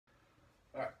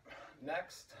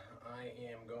Next, I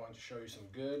am going to show you some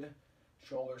good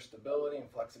shoulder stability and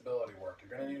flexibility work.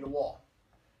 You're going to need a wall.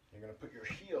 You're going to put your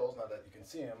heels, now that you can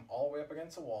see them, all the way up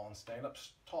against the wall and stand up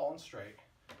tall and straight.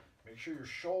 Make sure your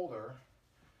shoulder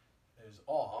is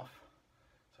off,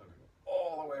 so go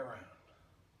all the way around.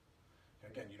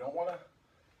 Again, you don't want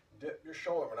to dip your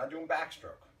shoulder. We're not doing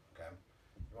backstroke, okay?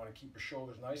 You want to keep your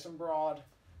shoulders nice and broad,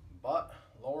 butt,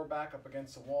 lower back up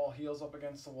against the wall, heels up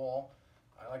against the wall.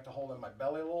 I like to hold in my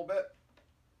belly a little bit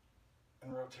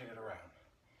and rotate it around.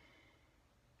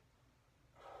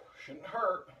 Shouldn't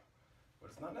hurt,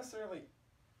 but it's not necessarily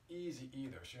easy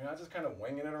either. So you're not just kind of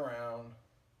winging it around.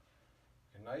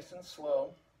 You're nice and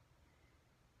slow.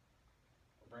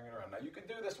 Bring it around. Now you can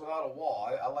do this without a wall.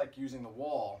 I like using the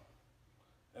wall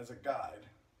as a guide.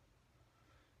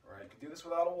 All right, you can do this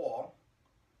without a wall,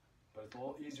 but it's a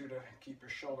little easier to keep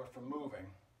your shoulder from moving.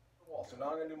 So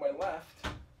now I'm going to do my left. You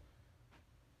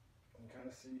can kind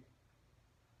of see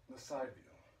the side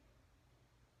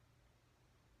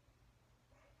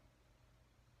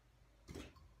view.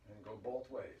 And go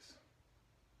both ways.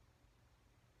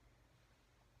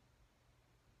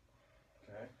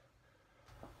 Okay.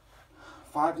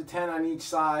 5 to 10 on each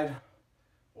side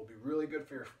will be really good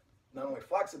for your not only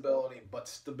flexibility but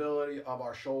stability of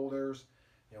our shoulders.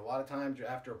 You know, a lot of times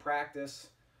after a practice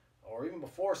or even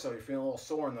before, so you're feeling a little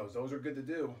sore in those. Those are good to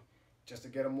do just to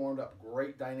get them warmed up.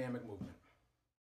 Great dynamic movement.